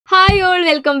Hi all,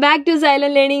 welcome back to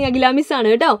Xylem Learning. Agilamiss ആണ്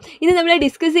കേട്ടോ. ഇന്ന് നമ്മൾ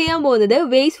ഡിസ്കസ് ചെയ്യാൻ പോകുന്നത്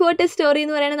വേസ്റ്റ് വാട്ടർ സ്റ്റോറി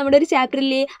എന്ന് പറയുന്ന നമ്മുടെ ഒരു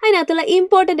ചാപ്റ്ററിലെ അതിനകത്തുള്ള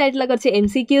ഇമ്പോർട്ടൻ്റ് ആയിട്ടുള്ള കുറച്ച്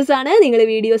MCQs ആണ്. നിങ്ങൾ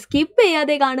വീഡിയോ സ്കിപ്പ്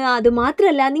ചെയ്യാതെ കാണുക. അത്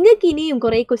മാത്രമല്ല നിങ്ങൾക്ക് ഇനിയും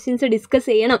കുറേ ക്വസ്റ്റ്യൻസ് ഡിസ്കസ്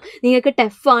ചെയ്യണം, നിങ്ങൾക്ക്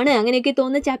ടഫാണ് അങ്ങനെയൊക്കെ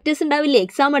തോന്നുന്ന ചാപ്റ്റേഴ്സ് ഉണ്ടാവില്ലേ,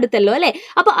 എക്സാം അടുത്തല്ലോ അല്ലേ.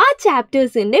 അപ്പോൾ ആ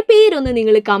ചാപ്റ്റേഴ്സിൻ്റെ പേരൊന്ന്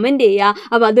നിങ്ങൾ കമൻറ്റ് ചെയ്യുക.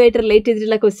 അപ്പോൾ അതുമായിട്ട് റിലേറ്റ്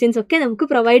ചെയ്തിട്ടുള്ള ക്വസ്റ്റ്യൻസ് ഒക്കെ നമുക്ക്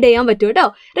പ്രൊവൈഡ് ചെയ്യാൻ പറ്റും കേട്ടോ.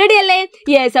 റെഡി അല്ലേ?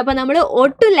 യെസ്. അപ്പോൾ നമ്മൾ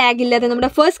ഒട്ടും ലാഗ് ഇല്ലാതെ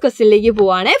നമ്മുടെ ഫസ്റ്റ് ക്വസ്റ്റ്യനിലേക്ക്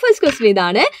പോവുകയാണ്. ഫസ്റ്റ് ക്വസ്റ്റ്യൻ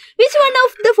ഇതാണ്: which one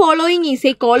of the following is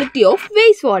A quality of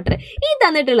waste water? ഈ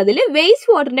തന്നിട്ടുള്ളതിൽ വേസ്റ്റ്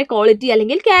വാട്ടറിന്റെ ക്വാളിറ്റി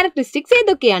അല്ലെങ്കിൽ ക്യാരക്ടറിസ്റ്റിക്സ്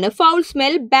ഏതൊക്കെയാണ്? Foul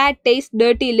smell, bad taste,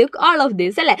 dirty look, all of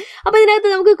this അല്ലേ. അപ്പോൾ ഇതിനകത്ത്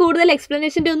നമുക്ക് കൂടുതൽ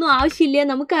എക്സ്പ്ലനേഷൻ്റെ ഒന്നും ആവശ്യമില്ല.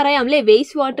 നമുക്കറിയാം അല്ലേ,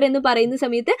 വേസ്റ്റ് വാട്ടർ എന്ന് പറയുന്ന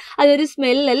സമയത്ത് അതൊരു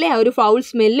സ്മെല്ലല്ലേ, ആ ഒരു ഫൗൾ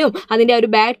സ്മെല്ലും അതിൻ്റെ ഒരു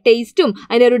ബാഡ് ടേസ്റ്റും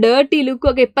അതിൻ്റെ ഒരു ഡേർട്ടി ലുക്കും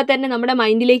ഒക്കെ ഇപ്പം തന്നെ നമ്മുടെ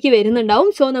മൈൻഡിലേക്ക് വരുന്നുണ്ടാവും.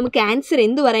 സോ നമുക്ക് ആൻസർ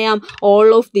എന്ത് പറയാം? ഓൾ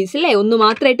ഓഫ് ദീസ് അല്ലേ. ഒന്ന്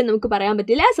മാത്രമായിട്ട് നമുക്ക് പറയാൻ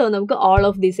പറ്റില്ല. സോ നമുക്ക് ഓൾ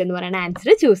ഓഫ് ദീസ് എന്ന് പറയുന്ന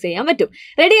ആൻസർ ചൂസ് ചെയ്യാൻ പറ്റും.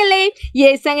 റെഡി അല്ലേ?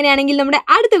 യെസ്. അങ്ങനെയാണെങ്കിൽ നമ്മുടെ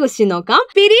അടുത്ത ക്വസ്റ്റ്യൻ നോക്കാം.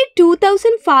 Period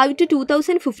 2005 to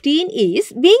 2015 is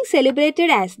being celebrated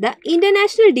as the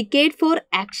International Decade for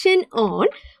Action on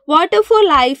Water for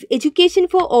Life, Education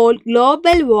for All,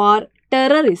 Global War,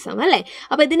 terrorism അല്ലേ.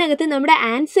 അപ്പോൾ ഇതിനകത്ത് നമ്മുടെ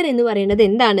ആൻസർ എന്ന് പറയുന്നത്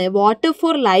എന്താണ്? വാട്ടർ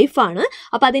ഫോർ ലൈഫ് ആണ്.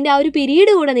 അപ്പോൾ അതിൻ്റെ ആ ഒരു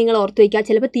പീരീഡ് കൂടെ നിങ്ങൾ ഓർത്ത് വയ്ക്കുക.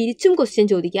 ചിലപ്പോൾ തിരിച്ചും ക്വസ്റ്റ്യൻ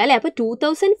ചോദിക്കുക അല്ലേ. അപ്പോൾ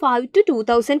 2005 to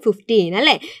 2015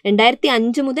 അല്ലേ,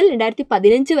 2005 മുതൽ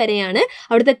 2015 വരെയാണ്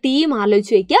അവിടുത്തെ തീം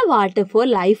ആലോചിച്ച് വയ്ക്കുക. വാട്ടർ ഫോർ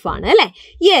ലൈഫ് ആണ് അല്ലേ.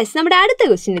 യെസ്. നമ്മുടെ അടുത്ത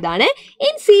ക്വസ്റ്റ്യൻ ഇതാണ്: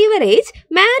 in sewerage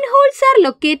manholes are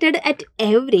located at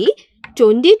every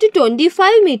 20 to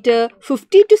 25 meter,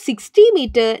 50 to 60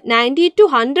 meter, 90 to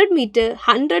 100 meter,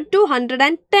 100 to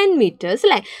 110 meters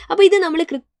അല്ലേ. അപ്പോൾ ഇത് നമ്മൾ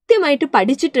കൃത്യമായിട്ട്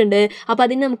പഠിച്ചിട്ടുണ്ട്. അപ്പോൾ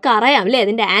അതിന് നമുക്ക് അറിയാം അല്ലേ,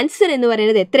 അതിൻ്റെ ആൻസർ എന്ന്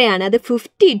പറയുന്നത് എത്രയാണ്? അത്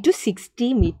 50 to 60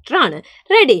 meter ആണ്.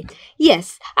 റെഡി?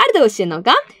 യെസ്. അടുത്ത ക്വസ്റ്റ്യൻ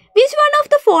നോക്കാം. Which one of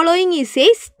the following is A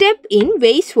step in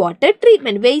waste water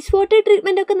treatment? Waste water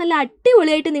treatment ഒക്കെ നല്ല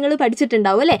അടിപൊളിയായിട്ട് നിങ്ങൾ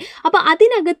പഠിച്ചിട്ടുണ്ടാവും അല്ലേ. അപ്പോൾ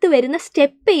അതിനകത്ത് വരുന്ന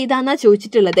സ്റ്റെപ്പ് ഏതാണെന്നാണ്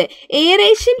ചോദിച്ചിട്ടുള്ളത്.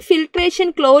 Aeration, filtration,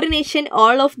 chlorination,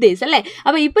 all of this അല്ലേ.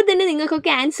 അപ്പോൾ ഇപ്പോൾ തന്നെ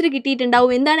നിങ്ങൾക്കൊക്കെ ആൻസർ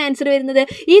കിട്ടിയിട്ടുണ്ടാവും. എന്താണ് ആൻസർ വരുന്നത്?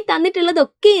 ഈ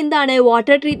തന്നിട്ടുള്ളതൊക്കെ എന്താണ്?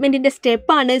 വാട്ടർ ട്രീറ്റ്മെൻറ്റിൻ്റെ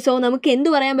സ്റ്റെപ്പാണ്. സോ നമുക്ക് എന്ത്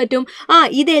പറയാൻ പറ്റും?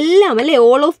 ഇതെല്ലാം അല്ലേ,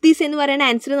 ഓൾ ഓഫ് ദീസ് എന്ന്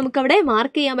പറയുന്ന ആൻസർ നമുക്ക് അവിടെ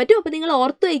മാർക്ക് ചെയ്യാൻ പറ്റും. അപ്പോൾ നിങ്ങൾ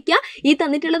ഓർത്ത് വയ്ക്കുക, ഈ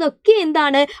തന്നിട്ടുള്ളതൊക്കെ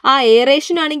എന്താണ്?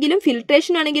 എയറേഷൻ ആണെങ്കിലും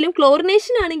ഫിൽട്രേഷൻ ആണെങ്കിലും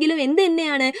ക്ലോറിനേഷൻ ആണെങ്കിലും എന്ത്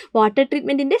തന്നെയാണ്? വാട്ടർ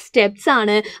ട്രീറ്റ്മെന്റിന്റെ സ്റ്റെപ്സ്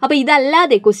ആണ്. അപ്പോൾ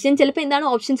ഇതല്ലാതെ ക്വസ്റ്റ്യൻ ചിലപ്പോൾ എന്താണ്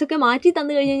ഓപ്ഷൻസ് ഒക്കെ മാറ്റി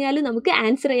തന്നു കഴിഞ്ഞാൽ നമുക്ക്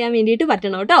ആൻസർ ചെയ്യാൻ വേണ്ടിയിട്ട്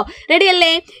പറ്റണം കേട്ടോ. റെഡി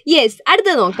അല്ലേ? യെസ്.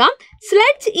 അടുത്ത നോക്കാം.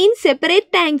 Sludge in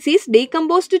separate tanks is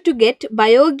decomposed to get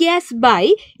biogas by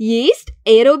east,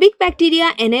 aerobic bacteria,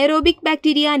 anaerobic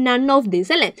bacteria, none of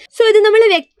this അല്ലേ. സോ ഇത് നമ്മൾ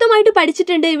വ്യക്തമായിട്ട്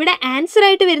പഠിച്ചിട്ടുണ്ട്. ഇവിടെ ആൻസർ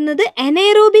ആയിട്ട് വരുന്നത്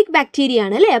എനൈറോബിക് ബാക്ടീരിയ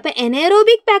ആണ് അല്ലേ. അപ്പോൾ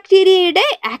എനൈറോബിക് ബാക്ടീരിയയുടെ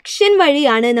ആക്ഷൻ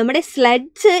വഴിയാണ് നമ്മുടെ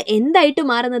സ്ലഡ്ജ് എന്തായിട്ട്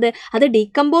മാറുന്നത്? അത്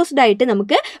ഡീകമ്പോസ്ഡ് ആയിട്ട്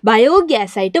നമുക്ക്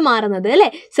ബയോഗ്യാസ് ആയിട്ട് മാറുന്നത് അല്ലേ.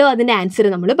 സോ അതിൻ്റെ ആൻസർ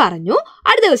നമ്മൾ പറഞ്ഞു.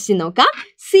 അടുത്ത ക്വസ്റ്റ്യൻ നോക്കാം.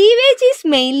 Sewage is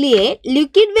mainly A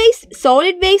liquid waste,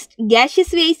 solid waste,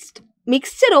 gaseous waste,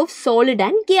 mixture of solid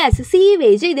and gas.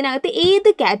 Sewage ഇതിനകത്ത് ഏത്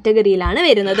കാറ്റഗറിയിലാണ്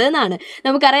വരുന്നത് എന്നാണ്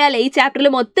നമുക്കറിയാമല്ലേ. ഈ ചാപ്റ്ററിൽ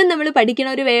മൊത്തം നമ്മൾ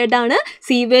പഠിക്കുന്ന ഒരു വേർഡാണ്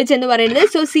സീവേജ് എന്ന് പറയുന്നത്.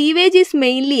 So sewage is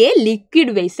mainly A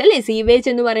liquid waste അല്ലേ.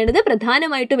 സീവേജ് എന്ന് പറയുന്നത്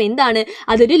പ്രധാനമായിട്ടും എന്താണ്?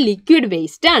 അതൊരു ലിക്വിഡ്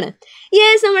വേസ്റ്റ് ആണ്.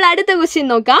 യെസ്. നമ്മൾ അടുത്ത ക്വസ്റ്റ്യൻ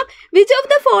നോക്കാം. Which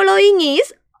of the following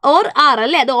is or R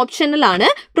അല്ലേ, അത് ഓപ്ഷണൽ ആണ്,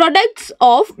 products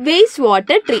of waste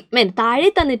water treatment? താഴെ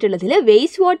തന്നിട്ടുള്ളതിൽ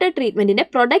വേസ്റ്റ് വാട്ടർ ട്രീറ്റ്മെൻറ്റിൻ്റെ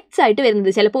പ്രൊഡക്ട്സ് ആയിട്ട് വരുന്നത്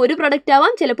ചിലപ്പോൾ ഒരു പ്രൊഡക്റ്റ്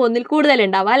ആവാം, ചിലപ്പോൾ ഒന്നിൽ കൂടുതൽ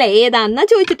ഉണ്ടാവാം അല്ലേ. ഏതാണെന്നാണ്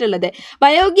ചോദിച്ചിട്ടുള്ളത്?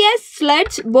 Biogas,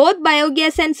 sludge, both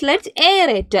biogas and sludge,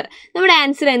 aerator. നമ്മുടെ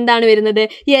ആൻസർ എന്താണ് വരുന്നത്?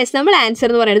 യെസ്. നമ്മുടെ ആൻസർ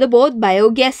എന്ന് പറയുന്നത് ബോത്ത്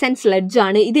ബയോഗ്യാസ് ആൻഡ് സ്ലഡ്ജ്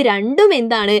ആണ്. ഇത് രണ്ടും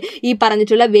എന്താണ്? ഈ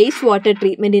പറഞ്ഞിട്ടുള്ള വേസ്റ്റ് വാട്ടർ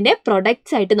ട്രീറ്റ്മെൻറ്റിൻ്റെ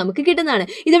പ്രൊഡക്ട്സ് ആയിട്ട് നമുക്ക് കിട്ടുന്നതാണ്.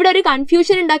 ഇതിവിടെ ഒരു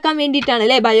കൺഫ്യൂഷൻ ഉണ്ടാക്കാൻ വേണ്ടിയിട്ടാണ്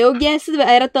അല്ലേ. ബയോഗ്യാസ്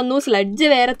വേറെ തന്നു,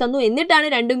 സ്ലഡ്ജ് വേറെ തന്നു, എന്നിട്ടാണ്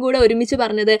രണ്ടും കൂടെ ഒരുമിച്ച്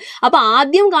പറഞ്ഞത്. അപ്പോൾ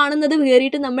ആദ്യം കാണുന്നത്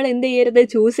കയറിയിട്ട് നമ്മൾ എന്ത് ചെയ്യരുത്?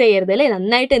 ചൂസ് ചെയ്യരുത് അല്ലേ.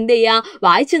 നന്നായിട്ട് എന്ത് ചെയ്യുക?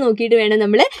 വായിച്ച് നോക്കിയിട്ട് വേണം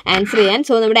നമ്മൾ ആൻസർ ചെയ്യാൻ.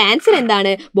 സോ നമ്മുടെ ആൻസർ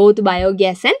എന്താണ്? ബോത്ത്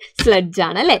ബയോഗ്യാസ് ആൻഡ് സ്ലഡ്ജ്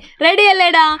ആണ് അല്ലേ. റെഡി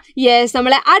അല്ലേടാ? യെസ്.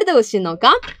 നമ്മളെ അടുത്ത ക്വസ്റ്റ്യൻ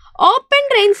നോക്കാം. Open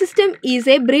drain system is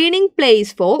A breeding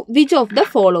place for which of the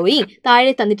following?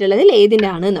 താഴെ തന്നിട്ടുള്ളതിൽ ഏതിൻ്റെ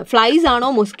ആണെന്ന്? ഫ്ലൈസ് ആണോ,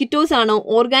 മൊസ്കിറ്റോസ് ആണോ,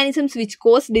 organisms which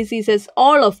cos diseases,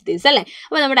 all of this അല്ലേ.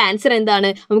 അപ്പോൾ നമ്മുടെ ആൻസർ എന്താണ്?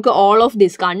 നമുക്ക് ഓൾ ഓഫ്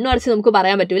ദിസ്. കണ്ണടച്ച് നമുക്ക്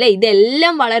പറയാൻ പറ്റൂലേ.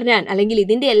 ഇതെല്ലാം വളരാൻ അല്ലെങ്കിൽ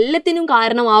ഇതിൻ്റെ എല്ലാത്തിനും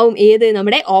കാരണമാവും ഏത്?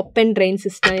 നമ്മുടെ ഓപ്പൺ ഡ്രെയിൻ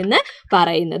സിസ്റ്റം എന്ന്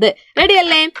പറയുന്നത്. റെഡി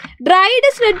അല്ലേ?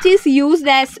 Dried sludge is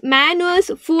used as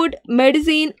manures, food,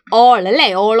 medicine, all അല്ലേ.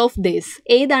 ഓൾ ഓഫ് ദിസ്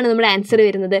ഏതാണ് നമ്മുടെ ആൻസർ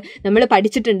വരുന്നത്? നമ്മൾ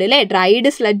പഠിച്ചിട്ടുണ്ട് അല്ലേ.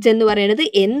 ഡ്രൈഡ് സ്ലഡ്ജ് എന്ന് പറയുന്നത്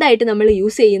എന്തായിട്ട് നമ്മൾ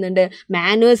യൂസ് ചെയ്യുന്നുണ്ട്?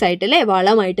 മാനുവേഴ്സ് ആയിട്ട് അല്ലേ,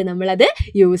 വളമായിട്ട് നമ്മളത്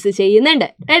യൂസ് ചെയ്യുന്നുണ്ട്.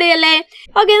 റെഡി അല്ലേ?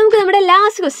 ഓക്കെ, നമുക്ക് നമ്മുടെ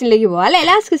ലാസ്റ്റ് ക്വസ്റ്റ്യനിലേക്ക് പോവാം അല്ലേ.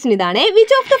 ലാസ്റ്റ് ക്വസ്റ്റ്യൻ ഇതാണ്,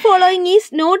 which of the following is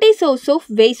not A source of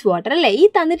waste water അല്ലേ. ഈ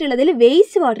തന്നിട്ടുള്ളതിൽ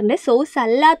വേസ്റ്റ് വാട്ടറിന്റെ സോഴ്സ്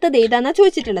അല്ലാത്തത് ഏതാണെന്നാണ്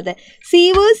ചോദിച്ചിട്ടുള്ളത്.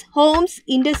 സീവേഴ്സ്, ഹോംസ്,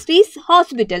 ഇൻഡസ്ട്രീസ്,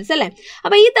 ഹോസ്പിറ്റൽസ് അല്ലേ.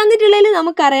 അപ്പോൾ ഈ തന്നിട്ടുള്ളതിൽ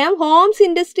നമുക്കറിയാം ഹോംസ്,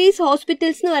 ഇൻഡസ്ട്രീസ്,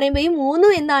 ഹോസ്പിറ്റൽസ് എന്ന് പറയുമ്പോൾ ഈ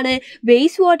മൂന്നും എന്താണ്,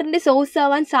 വേസ്റ്റ് വാട്ടറിന്റെ സോഴ്സ്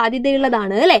ആവാൻ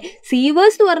സാധ്യതയുള്ളതാണ് അല്ലേ.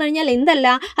 സീവേഴ്സ് എന്ന് പറഞ്ഞു കഴിഞ്ഞാൽ എന്തല്ല,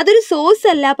 അതൊരു സോഴ്സ്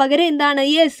അല്ല, പകരം എന്താണ്,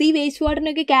 യെസ്, ഈ വേസ്റ്റ്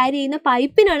വാട്ടറിനൊക്കെ ക്യാരി ചെയ്യുന്ന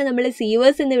പൈപ്പിനാണ് നമ്മൾ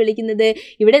സീവേഴ്സ് എന്ന് വിളിക്കുന്നത്.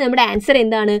 ഇവിടെ നമ്മുടെ ആൻസർ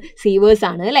എന്താണ്, സീവേഴ്സ്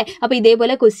ആണ് അല്ലേ. അപ്പോൾ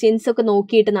ഇതേപോലെ ക്വസ്റ്റ്യൻസ് ഒക്കെ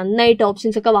നോക്കിയിട്ട് നന്നായിട്ട്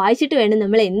ഓപ്ഷൻസ് ഒക്കെ വായിച്ചിട്ട് വേണം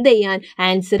നമ്മൾ എന്ത് ചെയ്യാൻ,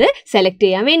 ആൻസർ സെലക്ട്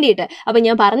ചെയ്യാൻ വേണ്ടിയിട്ട്. അപ്പോൾ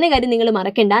ഞാൻ പറഞ്ഞ കാര്യം നിങ്ങൾ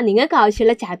മറക്കണ്ട, നിങ്ങൾക്ക്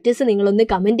ആവശ്യമുള്ള ചാപ്റ്റേഴ്സ് നിങ്ങളൊന്ന്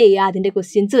കമൻറ്റ് ചെയ്യുക, അതിൻ്റെ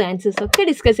ക്വസ്റ്റ്യൻസും ആൻസേഴ്സും ഒക്കെ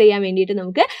ഡിസ്കസ് ചെയ്യാൻ വേണ്ടിയിട്ട്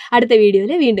നമുക്ക് അടുത്ത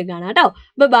വീഡിയോയിൽ വീണ്ടും കാണാം കേട്ടോ.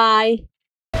 ബൈ.